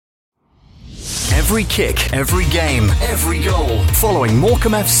Every kick, every game, every goal. Following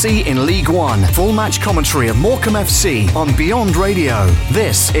Morecambe FC in League One. Full match commentary of Morecambe FC on Beyond Radio.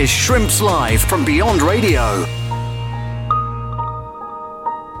 This is Shrimps Live from Beyond Radio.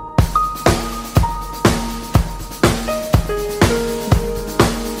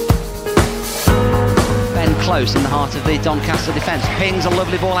 Close in the heart of the Doncaster defence. Pings a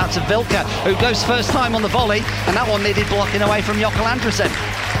lovely ball out to Vilka, who goes first time on the volley, and that one needed blocking away from Jokkel Andersen.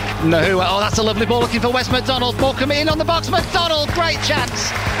 No, oh, that's a lovely ball looking for Wes McDonald. Morecambe in on the box. McDonald, great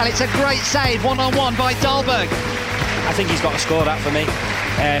chance, and it's a great save, one-on-one by Dahlberg. I think he's got to score that for me.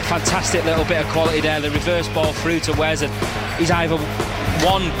 Fantastic little bit of quality there. The reverse ball through to Wes, and he's either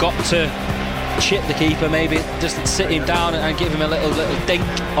got to chip the keeper, maybe just sit him down and give him a little dink,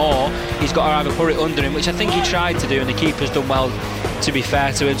 or he's got to either put it under him, which I think he tried to do, and the keeper's done well, to be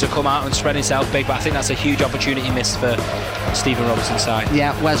fair to him, to come out and spread himself big. But I think that's a huge opportunity missed for Stephen Robertson's side.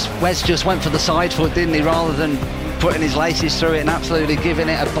 Yeah, Wes just went for the side foot, didn't he, rather than putting his laces through it and absolutely giving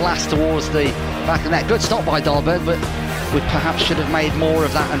it a blast towards the back of the net. Good stop by Dahlberg, but we perhaps should have made more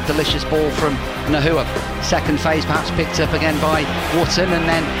of that, and delicious ball from Nahua. Second phase perhaps picked up again by Wootton, and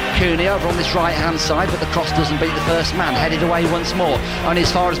then Cooney over on this right hand side, but the cross doesn't beat the first man. Headed away once more, only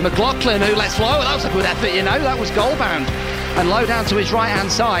as far as McLaughlin, who lets low. That was a good effort, you know, that was goal bound. And low down to his right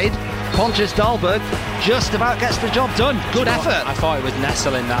hand side, Pontus Dahlberg just about gets the job done. Good effort. I thought it was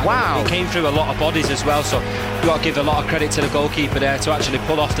Nessel in that. Wow. It came through a lot of bodies as well, so you've got to give a lot of credit to the goalkeeper there to actually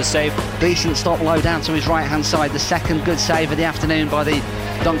pull off the save. Decent stop low down to his right hand side. The second good save of the afternoon by the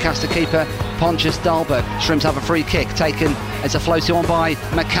Doncaster keeper, Pontus Dahlberg. Shrimps have a free kick taken as a floaty on by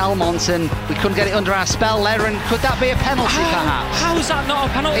McCalmont, and we couldn't get it under our spell there, and could that be a penalty perhaps? How is that not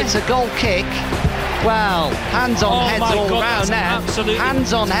a penalty? It's a goal kick. Well, hands on heads all round there. Absolutely.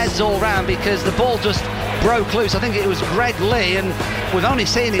 Hands on heads all round, because the ball just broke loose. I think it was Greg Lee, and we've only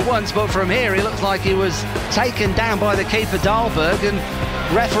seen it once, but from here he looks like he was taken down by the keeper Dahlberg, and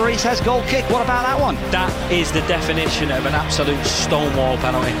referee says goal kick. What about that one? That is the definition of an absolute stonewall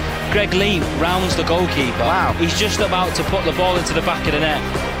penalty. Greg Lee rounds the goalkeeper. Wow. He's just about to put the ball into the back of the net.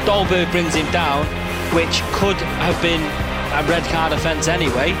 Dahlberg brings him down, which could have been a red card offence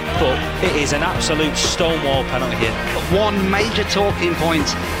anyway, but it is an absolute stonewall penalty here. One major talking point,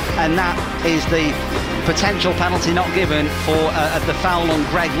 and that is the potential penalty not given for the foul on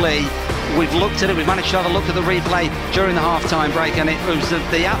Greg Lee. We've looked at it, we've managed to have a look at the replay during the half-time break, and it was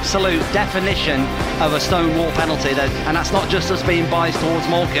the absolute definition of a stonewall penalty, and that's not just us being biased towards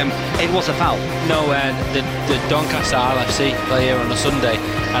Morecambe, it was a foul. No, the Doncaster LFC play here on a Sunday,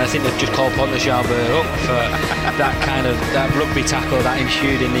 and I think they've just called Pontus Dahlberg up for that rugby tackle that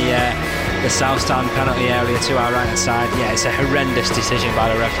ensued in the south stand penalty area to our right hand side. Yeah, it's a horrendous decision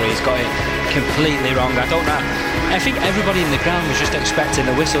by the referee. He's got it completely wrong. I think everybody in the ground was just expecting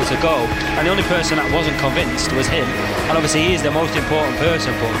the whistle to go, and the only person that wasn't convinced was him, and obviously he is the most important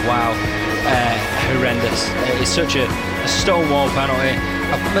person, but wow, horrendous. It's such a stonewall penalty.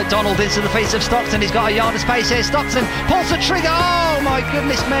 McDonald into the feet of Stockton. He's got a yard of space here. Stockton pulls the trigger. Oh my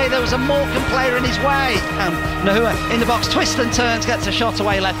goodness me, there was a Morecambe player in his way. Nahua in the box, twists and turns, gets a shot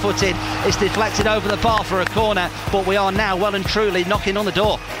away left-footed. It's deflected over the bar for a corner, but we are now well and truly knocking on the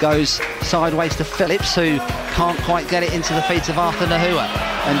door. Goes sideways to Phillips, who can't quite get it into the feet of Arthur Nahua.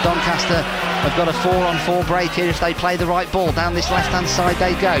 And Doncaster have got a 4-on-4 break here if they play the right ball. Down this left-hand side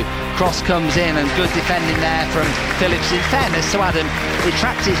they go. Cross comes in, and good defending there from Phillips. In fairness to Adam, he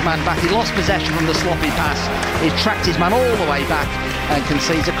tracked his man back. He lost possession from the sloppy pass. He tracked his man all the way back and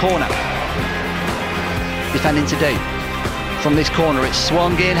concedes a corner. Defending to do. From this corner it's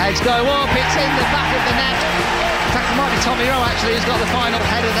swung in, heads go up, it's in the back of the net. In fact, it might be Tommy Rowe actually who's got the final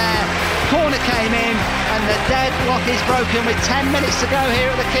header there. Corner came in, and the deadlock is broken with 10 minutes to go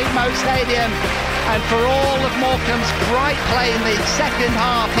here at the Keep Moat Stadium. And for all of Morecambe's bright play in the second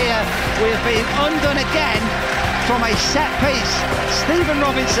half here, we have been undone again from a set piece. Stephen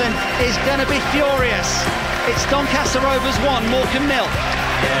Robinson is going to be furious. It's Doncaster Rovers 1, Morecambe 0.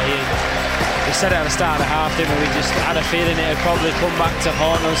 Yeah, we said it at the start of the half, didn't we? We just had a feeling it would probably come back to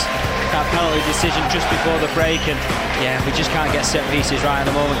haunt us. That penalty decision just before the break, and yeah, we just can't get set pieces right at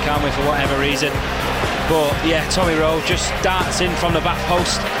the moment, can we, for whatever reason. But yeah, Tommy Rowe just darts in from the back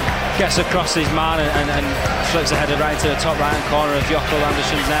post, gets across his man and flips the header right to the top right hand corner of Jokkel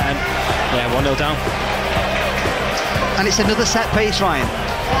Andersen's net, and yeah, 1-0 down. And it's another set piece, Ryan.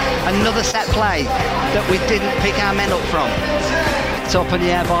 Another set play that we didn't pick our men up from. picked up in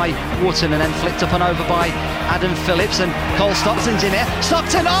the air by Wootton and then flicked up and over by Adam Phillips, and Cole Stockton's in here.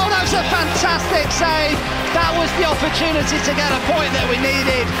 Stockton, oh, that was a fantastic save. That was the opportunity to get a point that we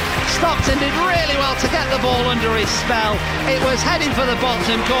needed. Stockton did really well to get the ball under his spell. It was heading for the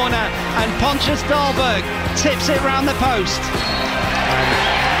bottom corner, and Pontius Dahlberg tips it round the post.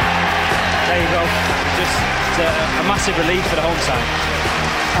 There you go, just a massive relief for the home side.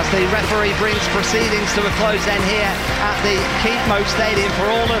 As the referee brings proceedings to a close then here at the Keep Moat Stadium, for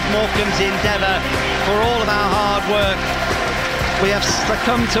all of Morecambe's endeavour, for all of our hard work, we have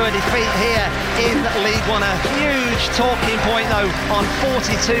succumbed to a defeat here in League One. A huge talking point though on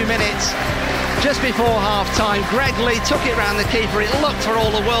 42 minutes. Just before half-time, Greg Lee took it round the keeper. It looked for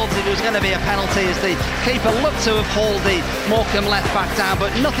all the world it was going to be a penalty, as the keeper looked to have hauled the Morecambe left-back down, but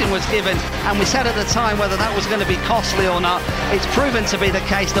nothing was given. And we said at the time whether that was going to be costly or not. It's proven to be the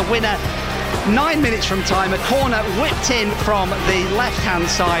case. The winner, 9 minutes from time, a corner whipped in from the left-hand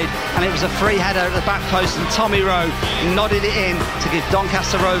side, and it was a free header at the back post, and Tommy Rowe nodded it in to give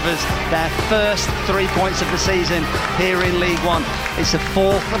Doncaster Rovers their first 3 points of the season here in League One. It's the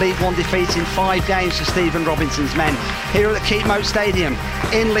fourth League One defeat in 5 games for Stephen Robinson's men. Here at the Keep Moat Stadium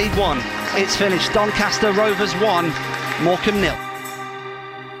in League One, it's finished Doncaster Rovers 1, Morecambe 0.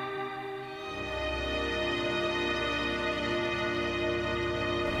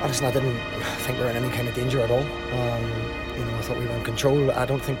 Listen, I didn't think we were in any kind of danger at all. I thought we were in control. I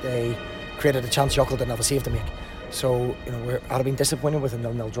don't think they created a chance. Yockel didn't have a save to make. So, I'd have been disappointed with a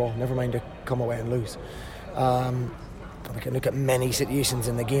 0-0 draw. Never mind to come away and lose. We can look at many situations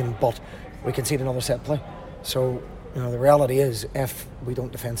in the game, but we concede another set play. So, the reality is, if we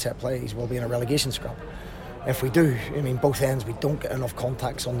don't defend set plays, we'll be in a relegation scrap. If we do, both ends, we don't get enough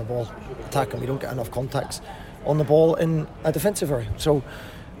contacts on the ball attacking. We don't get enough contacts on the ball in a defensive area. So,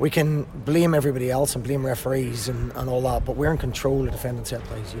 we can blame everybody else and blame referees and all that, but we're in control of defending set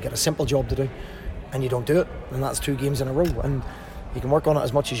plays. You get a simple job to do and you don't do it, and that's 2 games in a row. And you can work on it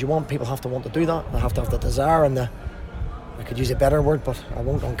as much as you want. People have to want to do that. They have to have the desire and I could use a better word, but I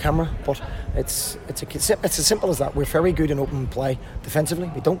won't on camera. But it's as simple as that. We're very good in open play defensively.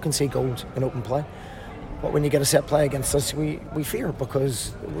 We don't concede goals in open play. But when you get a set play against us, we fear,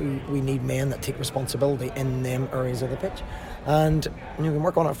 because we need men that take responsibility in them areas of the pitch. And you can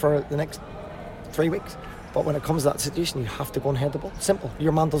work on it for the next 3 weeks. But when it comes to that situation, you have to go and head the ball. Simple.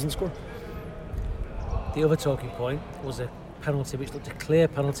 Your man doesn't score. The other talking point was a penalty, which looked a clear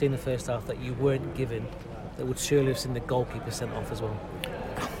penalty in the first half that you weren't given, that would surely have seen the goalkeeper sent off as well.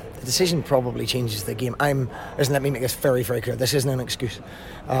 The decision probably changes the game. Let me make this very, very clear. This isn't an excuse.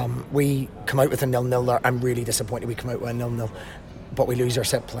 We come out with a 0-0 there. I'm really disappointed we come out with a 0-0. But we lose our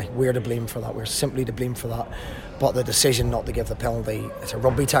set play. We're to blame for that. We're simply to blame for that. But the decision not to give the penalty, it's a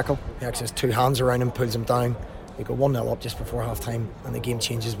rugby tackle. He actually has 2 hands around him, pulls him down. You go 1-0 up just before half time, and the game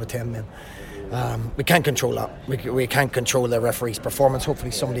changes with 10 men. We can't control that. We can't control the referee's performance.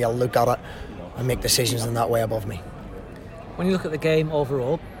 Hopefully somebody will look at it and make decisions in that way above me. When you look at the game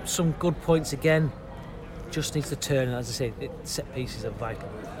overall, some good points again. Just needs to turn, and as I say, set pieces are vital.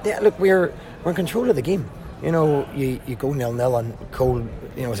 Yeah, look, we're in control of the game. You go 0-0, and Cole,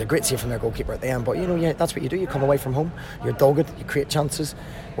 it's a great save from their goalkeeper at the end. But that's what you do. You come away from home, you're dogged, you create chances.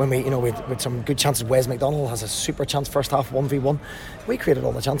 When we, with some good chances, Wes McDonald has a super chance first half, 1v1. We created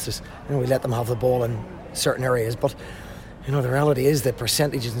all the chances. We let them have the ball in certain areas. But the reality is the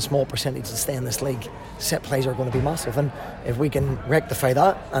percentages and small percentages stay in this league. Set plays are going to be massive, and if we can rectify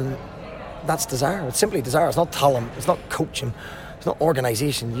that, and that's desire. It's simply desire. It's not talent. It's not coaching. It's not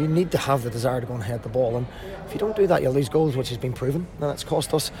organisation. You need to have the desire to go and head the ball, and if you don't do that, you'll lose goals, which has been proven, and it's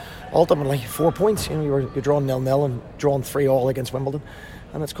cost us ultimately 4 points. You're drawing 0-0 and drawing 3-3 against Wimbledon,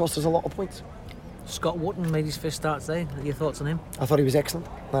 and it's cost us a lot of points. Scott Wootton made his first start today. What are your thoughts on him? I thought he was excellent.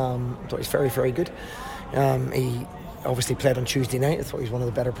 I thought he was very, very good. He obviously played on Tuesday night. I thought he was one of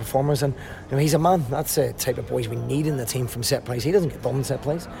the better performers, and he's a man. That's the type of boys we need in the team from set plays. He doesn't get done in set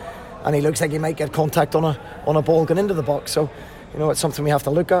plays, and he looks like he might get contact on a ball going into the box. So it's something we have to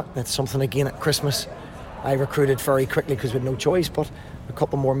look at. It's something again at Christmas I recruited very quickly because we had no choice, but a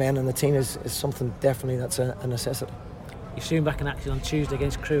couple more men in the team is something definitely that's a necessity. You've seen him back in action on Tuesday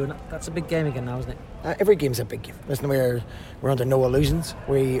against Crewe, and that's a big game again now, isn't it? Every game's a big game. Listen, we're under no illusions.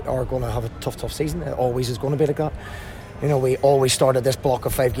 We are going to have a tough season. It always is going to be like that. We always started this block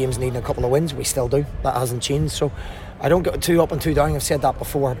of 5 games needing a couple of wins. We still do. That hasn't changed. So I don't get too up and too down. I've said that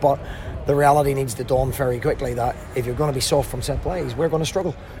before, but the reality needs to dawn very quickly that if you're going to be soft from set plays, we're going to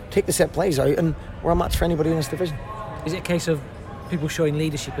struggle. Take the set plays out and we're a match for anybody in this division. Is it a case of people showing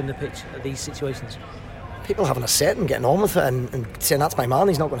leadership in the pitch at these situations? People having a set and getting on with it and saying that's my man,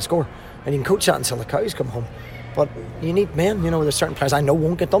 he's not going to score. And you can coach that until the cows come home. But you need men. There's certain players I know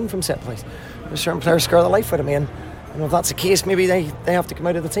won't get done from set plays. There's certain players scare the life out of me, and if that's the case, maybe they have to come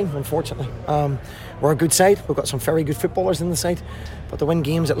out of the team, unfortunately. We're a good side. We've got some very good footballers in the side, but to win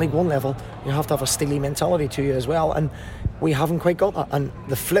games at League One level, you have to have a steely mentality to you as well, and we haven't quite got that. And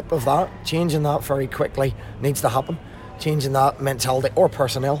the flip of that, changing that very quickly, needs to happen. Changing that mentality or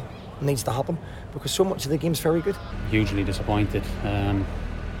personnel needs to happen, because so much of the game's very good. Hugely disappointed.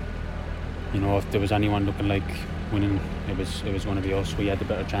 If there was anyone looking like winning, it was going to be us. We had the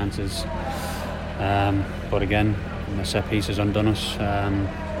better chances, but again, the set pieces undone us.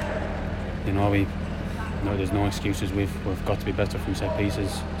 There's no excuses. We've got to be better from set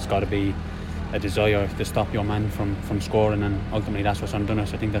pieces. It's got to be a desire to stop your man from scoring, and ultimately that's what's undone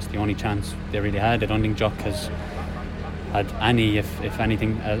us. I think that's the only chance they really had. I don't think Jock has had any, if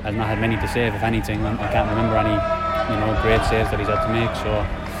anything, has not had many to save. If anything, I can't remember any great saves that he's had to make. So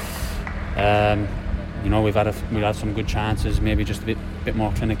we've had some good chances, maybe just a bit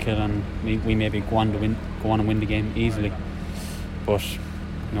more clinical, and we maybe go on and win the game easily. But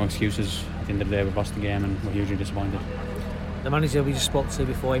no excuses. At the end of the day, we've lost the game and we're hugely disappointed. The manager we just spoke to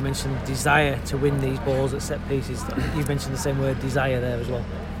before, he mentioned desire to win these balls at set pieces. You've mentioned the same word, desire, there as well.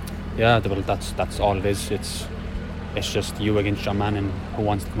 Yeah, that's all it is. It's just you against your man, and who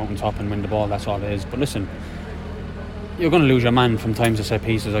wants to come up on top and win the ball. That's all it is. But listen, you're going to lose your man from times of set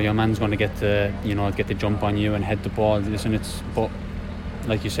pieces, or your man's going to get the jump on you and head the ball. Listen, but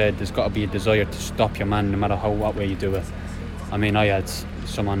like you said, there's got to be a desire to stop your man, no matter what way you do it. I mean, I had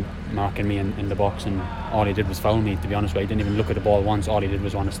someone marking me in the box, and all he did was foul me, to be honest with you. He didn't even look at the ball once. All he did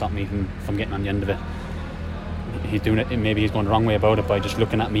was want to stop me from getting on the end of it. He's doing it, maybe he's going the wrong way about it by just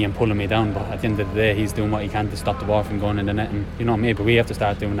looking at me and pulling me down, but at the end of the day, he's doing what he can to stop the ball from going in the net. And maybe we have to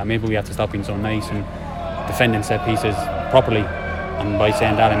start doing that. Maybe we have to stop being so nice and defending set pieces properly. And by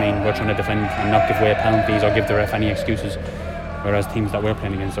saying that, I mean we're trying to defend and not give away penalties or give the ref any excuses, whereas teams that we're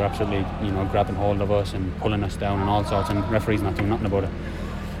playing against are absolutely grabbing hold of us and pulling us down and all sorts, and referees not doing nothing about it.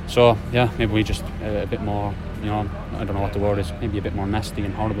 So yeah, maybe we just a bit more, I don't know what the word is, maybe a bit more nasty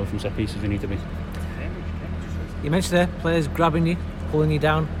and horrible from set pieces. We need to be. You mentioned there players grabbing you, pulling you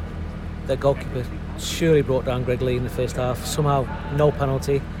down. The goalkeeper surely brought down Greg Lee in the first half. Somehow no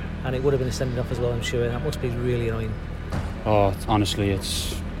penalty, and it would have been a sending off as well, I'm sure. That must be really annoying. Oh, honestly,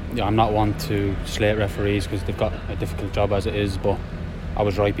 I'm not one to slate referees because they've got a difficult job as it is, but I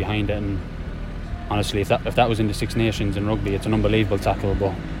was right behind it, and honestly, if that was in the Six Nations in rugby, it's an unbelievable tackle.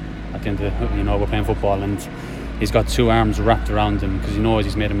 But at the end of the, we're playing football, and he's got two arms wrapped around him because he knows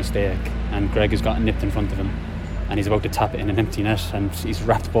he's made a mistake, and Greg has got nipped in front of him, and he's about to tap it in an empty net, and he's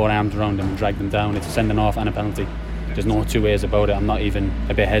wrapped both arms around him and dragged him down. It's a sending off and a penalty. There's no two ways about it. I'm not even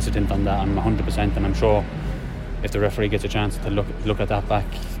a bit hesitant on that. I'm 100%, and I'm sure if the referee gets a chance to look at that back,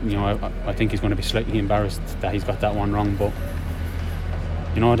 I think he's going to be slightly embarrassed that he's got that one wrong. But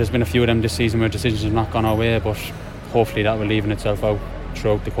there's been a few of them this season where decisions have not gone our way, but hopefully that will even itself out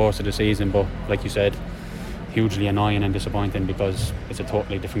throughout the course of the season. But like you said, hugely annoying and disappointing, because it's a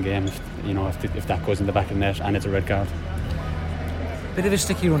totally different game if that goes in the back of the net and it's a red card. Bit of a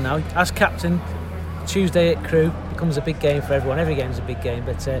sticky run now. As captain, Tuesday at Crewe becomes a big game for everyone. Every game is a big game,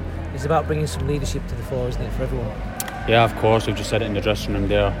 but it's about bringing some leadership to the fore, isn't it, for everyone? Yeah, of course. We've just said it in the dressing room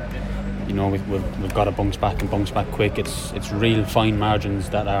there. We've got to bounce back quick. It's real fine margins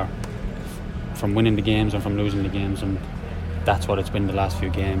that are from winning the games and from losing the games, and that's what it's been the last few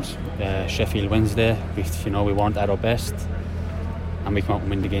games. Sheffield Wednesday, we weren't at our best, and we come out and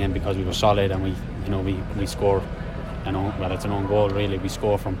win the game because we were solid, and we score. It's an own goal really. We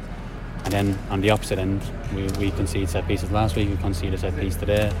score from. And then on the opposite end, we concede set pieces last week, we concede a set piece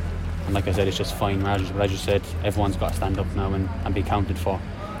today, and like I said, it's just fine margins. But as you said, everyone's got to stand up now and be counted for.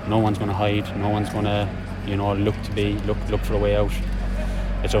 No one's going to hide, no one's going to look for a way out.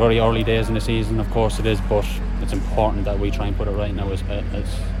 It's a very early days in the season, of course it is, but it's important that we try and put it right now as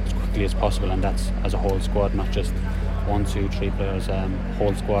quickly as possible, and that's as a whole squad, not just 1, 2, 3 players,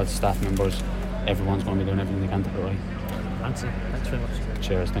 whole squad, staff members. Everyone's going to be doing everything they can to put it right. Anthony, thanks very much.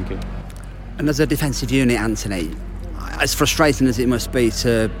 Cheers, thank you. And as a defensive unit, Anthony, as frustrating as it must be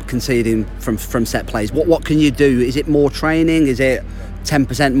to conceding from set plays, what can you do? Is it more training? Is it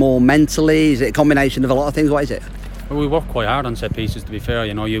 10% more mentally? Is it a combination of a lot of things? What is it? Well, we work quite hard on set pieces, to be fair.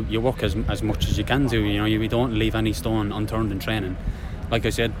 You work as much as you can do. We don't leave any stone unturned in training. Like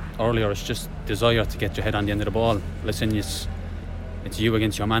I said earlier, it's just desire to get your head on the end of the ball. Listen, it's you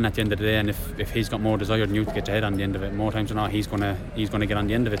against your man at the end of the day, and if he's got more desire than you to get your head on the end of it, more times than not, he's gonna get on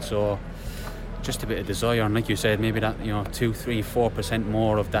the end of it. So just a bit of desire, and like you said, maybe that 2, 3, 4%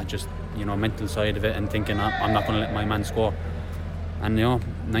 more of that, just mental side of it, and thinking I'm not going to let my man score. And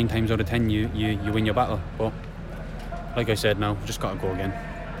 9 times out of 10 you win your battle. But like I said, now we've just got to go again.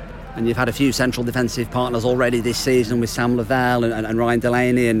 And you've had a few central defensive partners already this season with Sam Lavelle and Ryan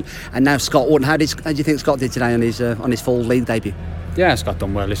Delaney and now Scott Wharton. How do you think Scott did today on his full league debut? Yeah, Scott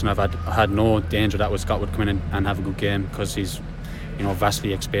done well. Listen, I had no danger that Scott would come in and have a good game, because he's, you know,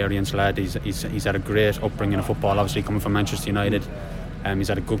 vastly experienced lad. He's had a great upbringing in football, obviously coming from Manchester United. He's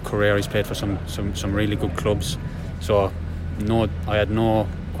had a good career. He's played for some really good clubs. So I had no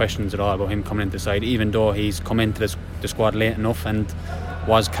questions at all about him coming into the side, even though he's come into the squad late enough and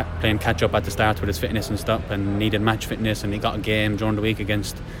was playing catch up at the start with his fitness and stuff, and needed match fitness, and he got a game during the week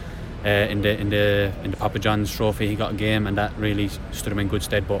against in the Papa John's Trophy. He got a game, and that really stood him in good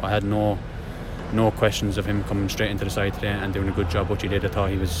stead. But I had no questions of him coming straight into the side today and doing a good job, which he did. I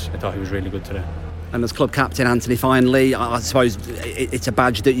thought he was really good today. And as club captain, Anthony, finally, I suppose it's a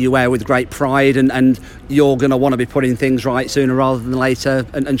badge that you wear with great pride, and you're going to want to be putting things right sooner rather than later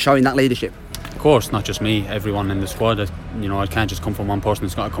and showing that leadership. Of course, not just me, everyone in the squad. You know, it can't just come from one person,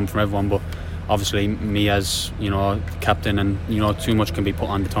 it's got to come from everyone. But obviously me as, you know, captain, and, you know, too much can be put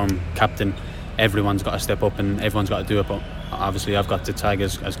on the term captain. Everyone's got to step up and everyone's got to do it. But obviously I've got to tag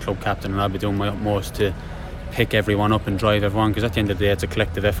as club captain, and I'll be doing my utmost to pick everyone up and drive everyone, because at the end of the day it's a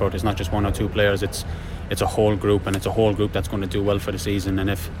collective effort. It's not just one or two players, it's a whole group, and it's a whole group that's going to do well for the season.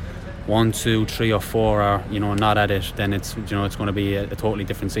 And if 1, 2, 3 or 4 are, you know, not at it, then it's, you know, it's going to be a totally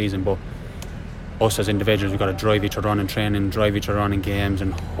different season. But us as individuals, we've got to drive each other on in training, drive each other on in games,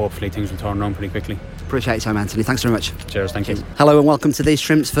 and hopefully things will turn around pretty quickly. Appreciate your time, Anthony. Thanks very much. Cheers, thank you. Hello and welcome to the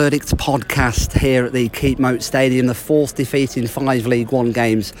Shrimps Verdict podcast here at the Keep Moat Stadium. The fourth defeat in 5 League One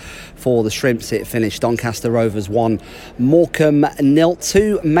games for the Shrimps. It finished Doncaster Rovers 1, Morecambe 0.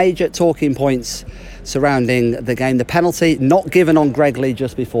 2 major talking points surrounding the game. The penalty not given on Greg Lee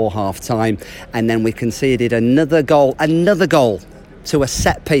just before half time, and then we conceded another goal to a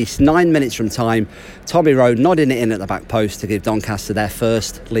set piece 9 minutes from time. Tommy Rowe nodding it in at the back post to give Doncaster their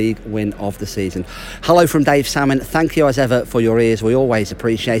first league win of the season. Hello from Dave Salmon. Thank you as ever for your ears. We always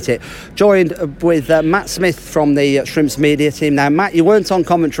appreciate it. Joined with Matt Smith from the Shrimps media team. Now, Matt, you weren't on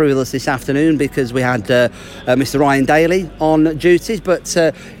commentary with us this afternoon because we had Mr. Ryan Daly on duties, but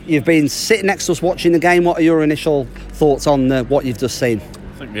you've been sitting next to us watching the game. What are your initial thoughts on what you've just seen?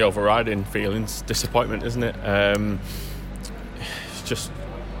 I think the overriding feeling's disappointment, isn't it? Just,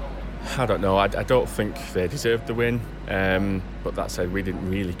 I don't know, I don't think they deserved the win, but that said, we didn't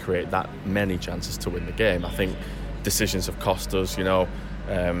really create that many chances to win the game. I think decisions have cost us, you know.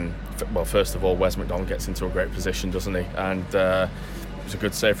 Well, first of all, Wes McDonald gets into a great position, doesn't he? And it was a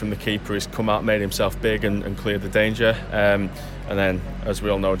good save from the keeper. He's come out, made himself big and cleared the danger. And then, as we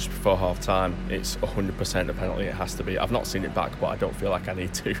all know, just before half-time, it's 100% a penalty. It has to be. I've not seen it back, but I don't feel like I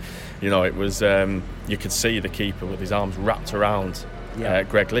need to. You know, it was, you could see the keeper with his arms wrapped around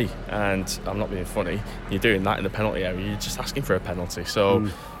Greg Lee, and I'm not being funny, you're doing that in the penalty area, you're just asking for a penalty. So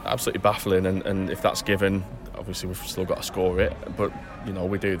absolutely baffling, and if that's given, obviously we've still got to score it, but you know,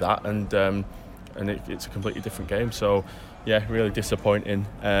 we do that, and it's a completely different game. So yeah, really disappointing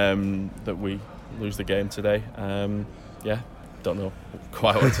that we lose the game today. Don't know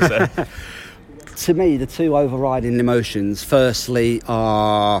quite what to say. To me, the two overriding emotions, firstly,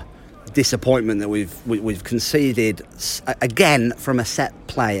 are disappointment that we've conceded again from a set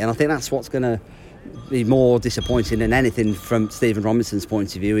play, and I think that's what's going to be more disappointing than anything from Stephen Robinson's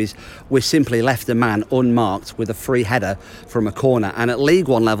point of view. Is we've simply left a man unmarked with a free header from a corner, and at League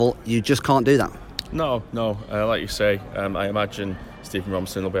One level you just can't do that. No, like you say, I imagine Stephen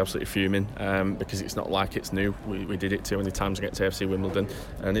Robinson will be absolutely fuming because it's not like it's new. We did it too many times against AFC Wimbledon,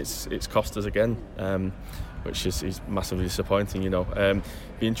 and it's cost us again, which is massively disappointing. You know,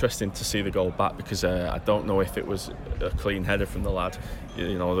 be interesting to see the goal back, because I don't know if it was a clean header from the lad.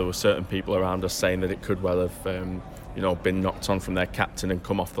 You know, there were certain people around us saying that it could well have been knocked on from their captain and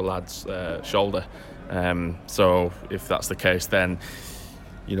come off the lad's shoulder. So if that's the case, then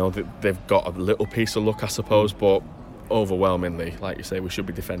you know they've got a little piece of luck, I suppose, but overwhelmingly, like you say, we should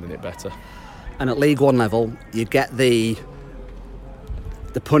be defending it better. And at League One level, you get the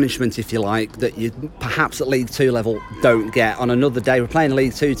punishment, if you like, that you perhaps at League Two level don't get. On another day, we're playing a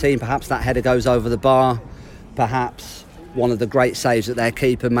League Two team, perhaps that header goes over the bar, perhaps one of the great saves that their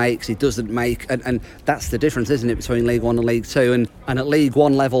keeper makes he doesn't make, and that's the difference, isn't it, between League One and League Two. And at League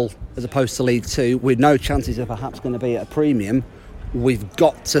One level, as opposed to League Two, with no chances of perhaps going to be at a premium, we've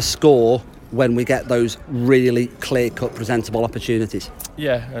got to score when we get those really clear-cut, presentable opportunities.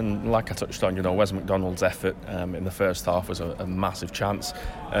 Yeah, and like I touched on, Wes McDonald's effort in the first half was a massive chance,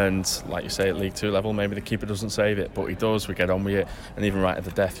 and like you say, at League 2 level, maybe the keeper doesn't save it, but he does. We get on with it, and even right at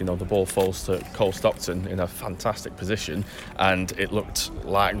the death, the ball falls to Cole Stockton in a fantastic position, and it looked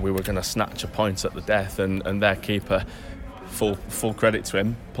like we were going to snatch a point at the death, and their keeper, full credit to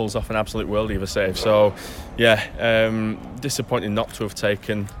him, pulls off an absolute worldie of a save. So, yeah, disappointing not to have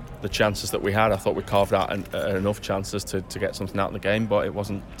taken the chances that we had. I thought we carved out enough chances to get something out of the game, but it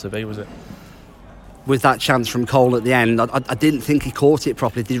wasn't to be, was it? With that chance from Cole at the end, I didn't think he caught it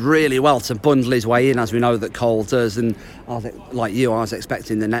properly. He did really well to bundle his way in, as we know that Cole does, and I was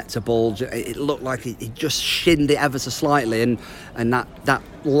expecting the net to bulge. It looked like he just shinned it ever so slightly, and that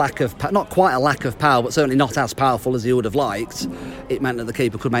lack of, not quite a lack of power, but certainly not as powerful as he would have liked, it meant that the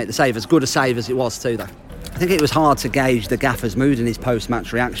keeper could make the save. As good a save as it was too, though. I think it was hard to gauge the gaffer's mood in his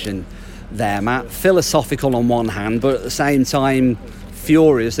post-match reaction there, Matt. Philosophical on one hand, but at the same time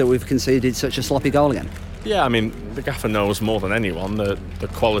furious that we've conceded such a sloppy goal again. Yeah, I mean, the gaffer knows more than anyone the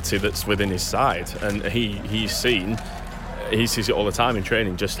quality that's within his side, and he sees it all the time in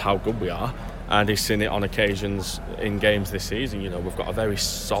training, just how good we are, and he's seen it on occasions in games this season. We've got a very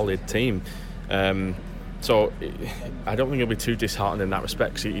solid team. So I don't think he'll be too disheartened in that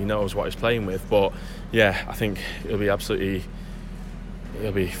respect, because he knows what he's playing with. But yeah, I think he'll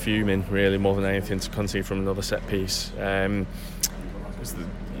be fuming really more than anything to concede from another set piece.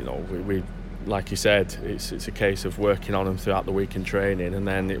 We like you said, it's a case of working on him throughout the week in training, and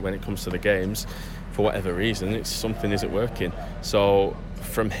then when it comes to the games, for whatever reason, it's something isn't working. So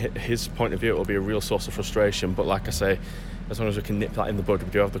from his point of view, it'll be a real source of frustration. But like I say, as long as we can nip that in the bud, we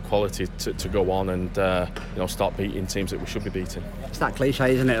do have the quality to go on and start beating teams that we should be beating. It's that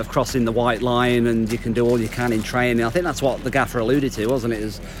cliche, isn't it, of crossing the white line and you can do all you can in training. I think that's what the gaffer alluded to, wasn't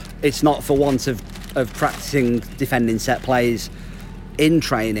it? It's not for want of practicing defending set plays in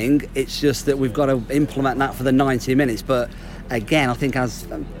training. It's just that we've got to implement that for the 90 minutes. But again, I think as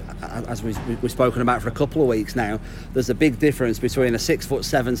we've spoken about for a couple of weeks now, there's a big difference between a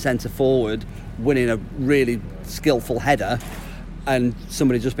 6'7" centre forward winning a really skillful header and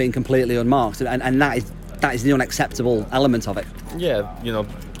somebody just being completely unmarked, and that is the unacceptable element of it. Yeah,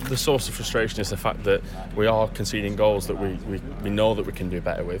 the source of frustration is the fact that we are conceding goals that we know that we can do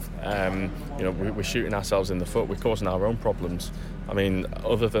better with. We're shooting ourselves in the foot, we're causing our own problems. I mean,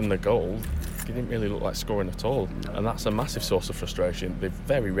 other than the goal, he didn't really look like scoring at all, and that's a massive source of frustration. They've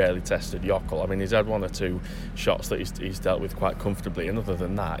very rarely tested Yockel. I mean, he's had one or two shots that he's dealt with quite comfortably, and other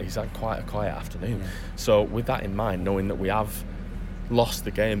than that, he's had quite a quiet afternoon. Yeah. So with that in mind, knowing that we have lost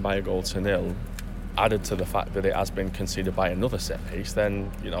the game by 1-0, added to the fact that it has been conceded by another set piece, then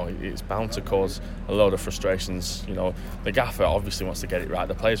it's bound to cause a load of frustrations. The gaffer obviously wants to get it right,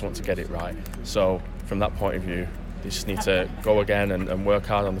 the players want to get it right. So from that point of view, they just need to go again and work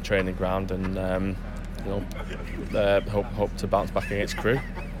hard on the training ground, and hope to bounce back against Crewe.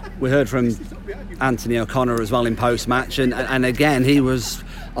 We heard from Anthony O'Connor as well in post-match, and again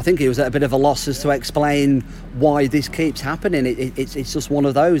I think he was at a bit of a loss as to explain why this keeps happening. It's just one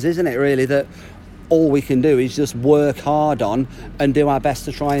of those, isn't it, really, that all we can do is just work hard on and do our best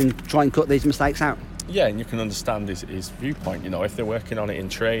to try and cut these mistakes out. Yeah, and you can understand his viewpoint. If they're working on it in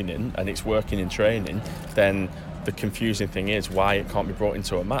training and it's working in training, then the confusing thing is why it can't be brought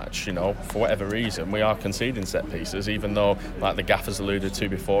into a match. For whatever reason, we are conceding set pieces, even though, like the gaffer's alluded to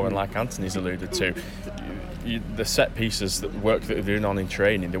before and like Anthony's alluded to, the set pieces that they're doing on in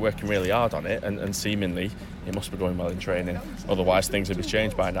training, they're working really hard on it, and seemingly it must be going well in training. Otherwise, things would be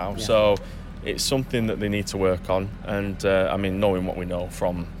changed by now. Yeah. So it's something that they need to work on, and knowing what we know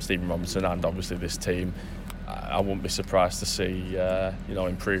from Stephen Robinson and obviously this team, I wouldn't be surprised to see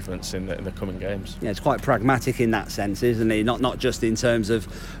improvements in the coming games. Yeah, it's quite pragmatic in that sense, isn't he? Not just in terms of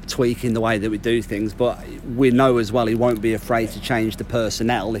tweaking the way that we do things, but we know as well he won't be afraid to change the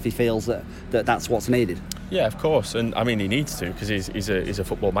personnel if he feels that's what's needed. Yeah, of course, and I mean he needs to, because he's a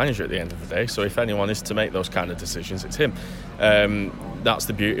football manager at the end of the day. So if anyone is to make those kind of decisions, it's him. That's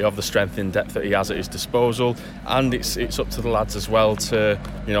the beauty of the strength in depth that he has at his disposal, and it's up to the lads as well to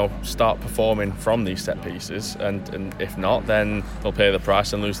start performing from these set pieces, and if not, then they'll pay the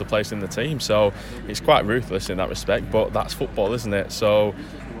price and lose the place in the team. So it's quite ruthless in that respect, but that's football, isn't it? So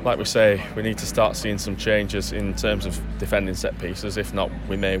like we say, we need to start seeing some changes in terms of defending set pieces. If not,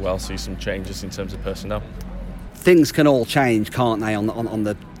 we may well see some changes in terms of personnel. Things can all change, can't they, on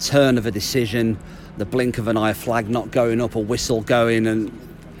the turn of a decision, the blink of an eye, a flag not going up, a whistle going. And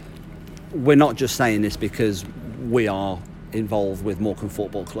we're not just saying this because we are involved with Morecambe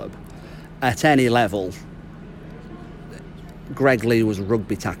Football Club. At any level, Greg Lee was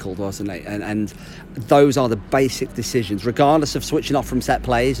rugby tackled, wasn't he? And those are the basic decisions, regardless of switching off from set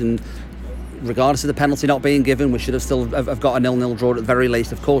plays and regardless of the penalty not being given. We should have still have got a 0-0 draw at the very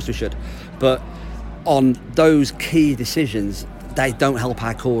least. Of course we should. But on those key decisions, they don't help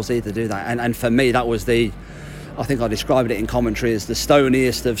our cause either, do they? And for me, that was I think I described it in commentary as the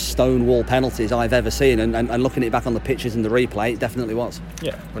stoniest of stonewall penalties I've ever seen. And looking at it back on the pitches and the replay, it definitely was.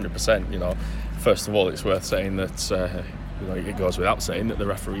 Yeah, 100%. First of all, it's worth saying that it goes without saying that the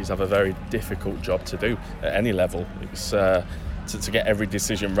referees have a very difficult job to do at any level. It's to get every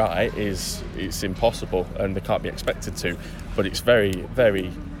decision right it's impossible, and they can't be expected to. But it's very,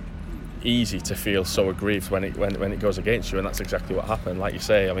 very easy to feel so aggrieved when it goes against you, and that's exactly what happened. Like you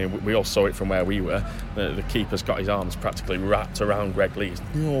say, I mean, we all saw it from where we were. The keeper's got his arms practically wrapped around Greg Lee. He's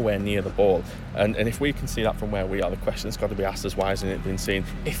nowhere near the ball, and if we can see that from where we are, the question's got to be asked as why hasn't it been seen?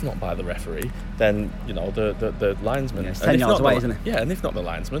 If not by the referee, then the linesman. Yeah, it's 10 yards away, isn't it? Yeah, and if not the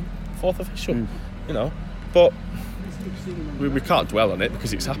linesman, fourth official. But we can't dwell on it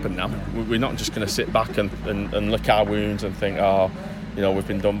because it's happened now. We're not just going to sit back and lick our wounds and think, we've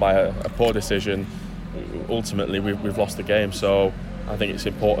been done by a poor decision. Ultimately, we've lost the game. So I think it's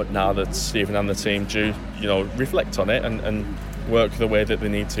important now that Stephen and the team do, reflect on it and work the way that they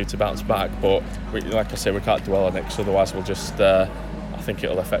need to bounce back. But like I say, we can't dwell on it because otherwise we'll just. I think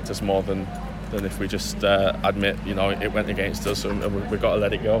it'll affect us more than if we just admit, it went against us and we've got to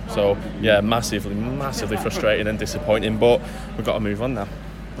let it go. So yeah, massively frustrating and disappointing. But we've got to move on now.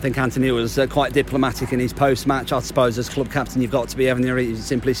 I think Anthony was quite diplomatic in his post-match. I suppose as club captain you've got to be, haven't you? He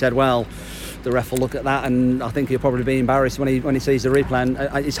simply said, well, the ref will look at that, and I think he'll probably be embarrassed when he sees the replay,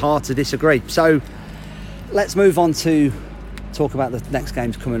 and it's hard to disagree. So let's move on to talk about the next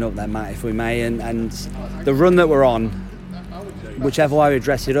games coming up then, Matt, if we may, and the run that we're on, whichever way we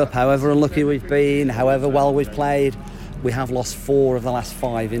dress it up, however unlucky we've been, however well we've played, we have lost 4 of the last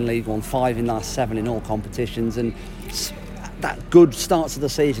 5 in League One, 5 in the last 7 in all competitions, and that good start to the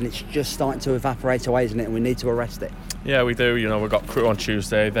season, it's just starting to evaporate away, isn't it? And we need to arrest it. Yeah, we do. We've got Crewe on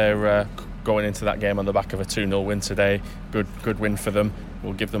Tuesday. They're going into that game on the back of a 2-0 win today. Good win for them.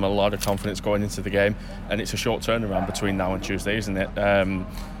 Will give them a lot of confidence going into the game. And it's a short turnaround between now and Tuesday, isn't it?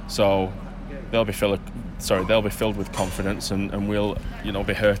 So they'll be filled with confidence, and we'll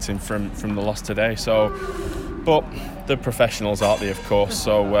be hurting from the loss today. So, but they're professionals, aren't they? Of course.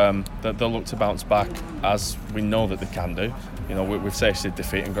 So they'll look to bounce back, as we know that they can do. We've tasted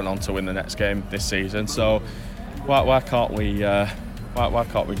defeat and gone on to win the next game this season. So why can't we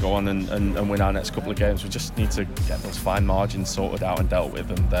go on and win our next couple of games? We just need to get those fine margins sorted out and dealt with.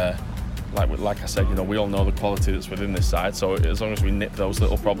 And like I said, we all know the quality that's within this side. So as long as we nip those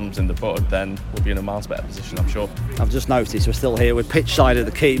little problems in the bud, then we'll be in a miles better position, I'm sure. I've just noticed we're still here with pitch side of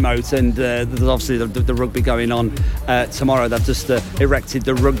the key moat, and there's obviously the rugby going on tomorrow. They've just erected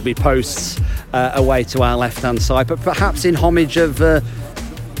the rugby posts away to our left-hand side, but perhaps in homage of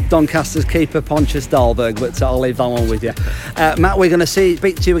Doncaster's keeper Pontius Dahlberg, but I'll leave that one with you. Matt, we're going to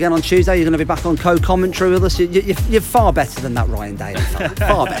speak to you again on Tuesday. You're going to be back on co-commentary with us. You're far better than that Ryan Daly fella.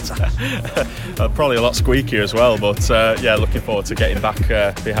 Far better. Probably a lot squeakier as well, but looking forward to getting back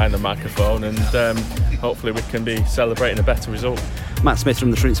behind the microphone, and hopefully we can be celebrating a better result. Matt Smith from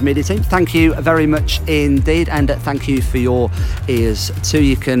the Shrimps Media Team, thank you very much indeed, and thank you for your ears too.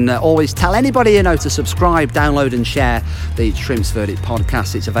 You can always tell anybody you know to subscribe, download and share the Shrimps Verdict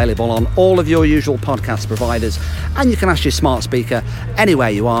podcast. It's available on all of your usual podcast providers, and you can ask your smart speaker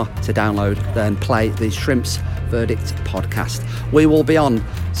anywhere you are to download and play the Shrimps Verdict podcast. We will be on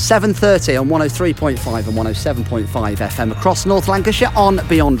 7:30 on 103.5 and 107.5 FM across North Lancashire on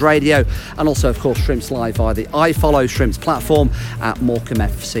Beyond Radio, and also of course Shrimps Live via the iFollow Shrimps platform at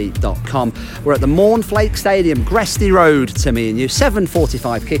morecambefc.com. We're at the Mornflake Stadium, Gresty Road, to me and you.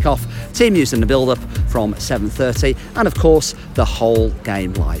 7:45 kickoff, team news and the build-up from 7:30, and of course the whole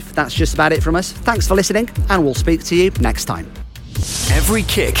game live. That's just about it from us. Thanks for listening, and we'll speak to you next time. Every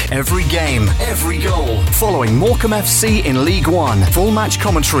kick, every game, every goal. Following Morecambe FC in League One. Full match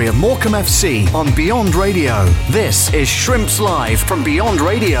commentary of Morecambe FC on Beyond Radio. This is Shrimps Live from Beyond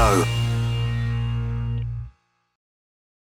Radio.